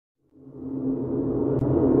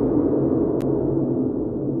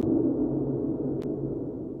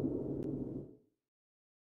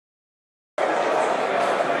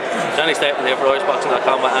currently starting there for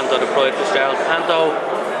IrishBoxing.com with Ando the Pride Fitzgerald. Ando,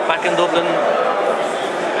 back in Dublin,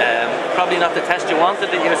 probably not the test you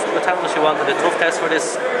wanted. You were telling us you wanted a tough test for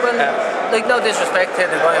this. Well, like, no disrespect to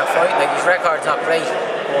the guy I'm fighting, like, his record's not great.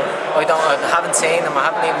 But I haven't seen him,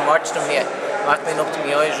 I haven't even watched him yet. I've been up to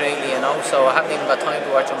my eyes really, you know, so I haven't even got time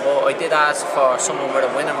to watch him. But I did ask for someone with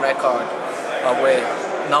a winning record, or with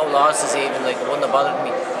no losses even, like, it wouldn't have bothered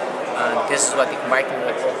me. And this is what they come back to me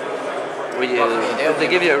with. Did they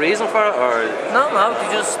give you a reason for it, or? No, they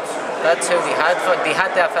just, that's who they had. They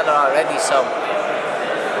had that fella already, so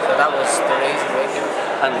that was the reason really.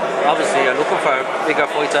 And obviously you're looking for bigger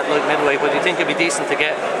fights at light middleweight, but do you think it'd be decent to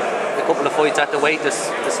get a couple of fights at the weight to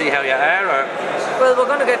see how you are, or? Well, we're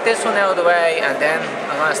going to get this one out of the way, and then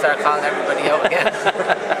I'm going to start calling everybody out again.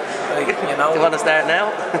 Like, you know. Do you want to start now?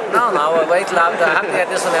 No, I'll wait till after. I have to get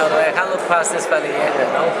this one out of the way. I can't look past this fella yet, you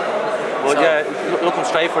know. Well, so, yeah, looking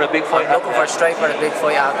straight for a big fight. I'm looking straight for a big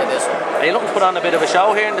fight after this one. Are you looking to put on a bit of a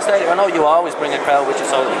show here in the States? I know you always bring a crowd with you,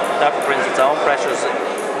 so that brings its own pressures.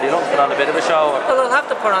 Are you looking to put on a bit of a show? Well, I'll have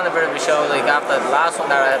to put on a bit of a show, like after the last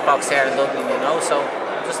one that I had boxed here in Dublin, you know, so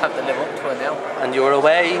I just have to live up to it now. And you were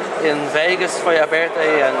away in Vegas for your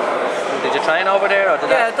birthday, and did you train over there? Or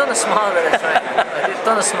did I've done a small bit of training. I've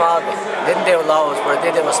done a small bit. Didn't do loads, but I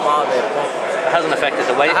did do a small bit. It hasn't affected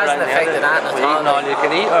the weight? It hasn't affected that at all. Eating all you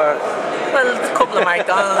can eat, or? Well, a couple of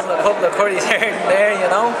McDonald's, a couple of curries here and there, you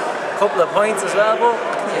know. A couple of pints as well, but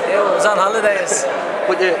you do, I was on holidays.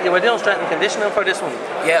 But you were doing strength and conditioning for this one?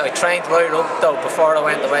 Yeah, I trained right up though before I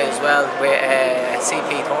went away as well with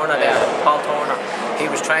CP Turner there, Paul Turner. He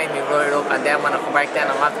was training me right up, and then when I come back then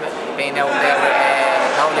I'm after being out there with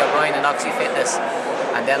Nolly O'Brien and Oxy Fitness.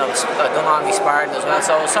 And then I've done all my sparring as well,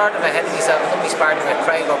 so I was sort of ahead of myself. I've done my sparring with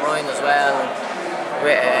Craig O'Brien as well, and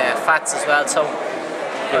with Fats as well. So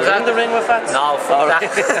you were in the ring with Fats? No, fuck that.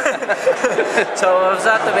 So I was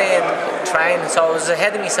at the way in training, so I was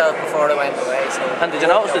ahead of myself before I went away. So. And did you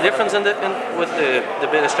notice the difference with the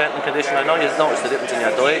bit of strength and conditioning? I know you noticed the difference in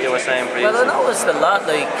your diet, you were saying previously. Well, I noticed a lot,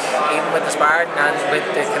 like, even with the sparring and with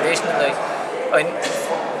the conditioning, like, I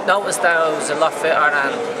noticed that I was a lot fitter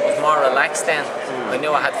and was more relaxed then. I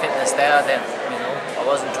knew I had fitness there then, you know. I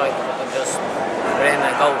wasn't trying to just in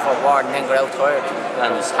and go for a war and then go out tired. I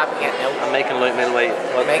was happy getting out. And making light middleweight.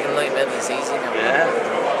 Making light middleweight is easy now.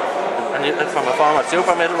 Yeah. And you're from a former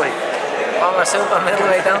super middleweight. Former super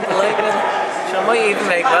middleweight down to light middleweight. So I might even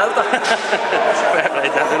make welter. Fair play,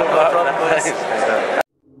 that little part.